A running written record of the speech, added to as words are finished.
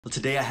Well,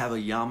 today I have a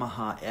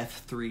Yamaha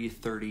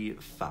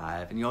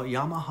F335, and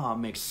Yamaha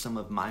makes some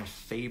of my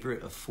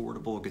favorite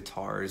affordable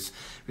guitars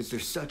because they're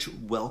such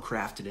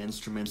well-crafted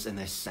instruments and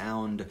they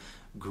sound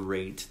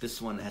great.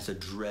 This one has a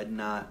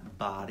dreadnought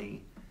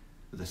body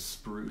with a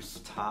spruce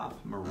top,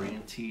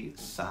 Maranthe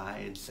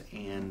sides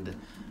and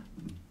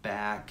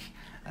back,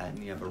 and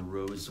you have a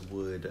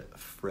rosewood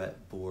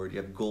fretboard. You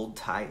have gold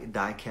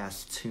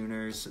die-cast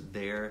tuners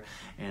there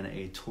and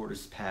a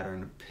tortoise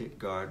pattern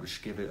pickguard,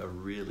 which give it a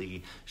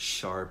really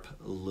sharp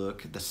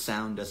look. The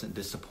sound doesn't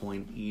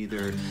disappoint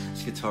either.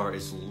 This guitar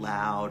is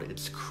loud,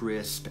 it's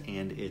crisp,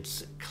 and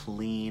it's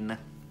clean.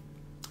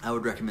 I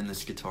would recommend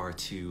this guitar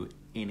to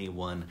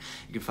anyone.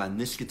 You can find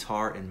this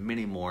guitar and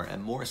many more at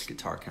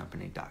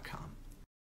morrisguitarcompany.com.